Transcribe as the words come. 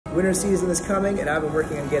Winter season is coming, and I've been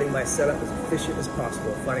working on getting my setup as efficient as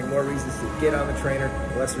possible, finding more reasons to get on the trainer,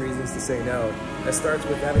 less reasons to say no. That starts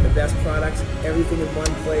with having the best products, everything in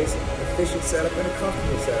one place, an efficient setup, and a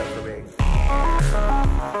comfortable setup for me.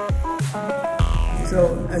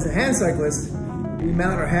 So, as a hand cyclist, we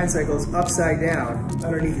mount our hand cycles upside down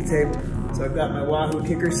underneath the table. So I've got my Wahoo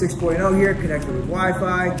Kicker 6.0 here connected with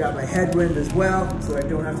Wi-Fi, got my headwind as well, so I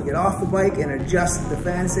don't have to get off the bike and adjust the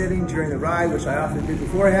fan setting during the ride, which I often did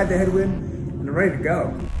before I had the headwind, and I'm ready to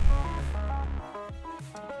go.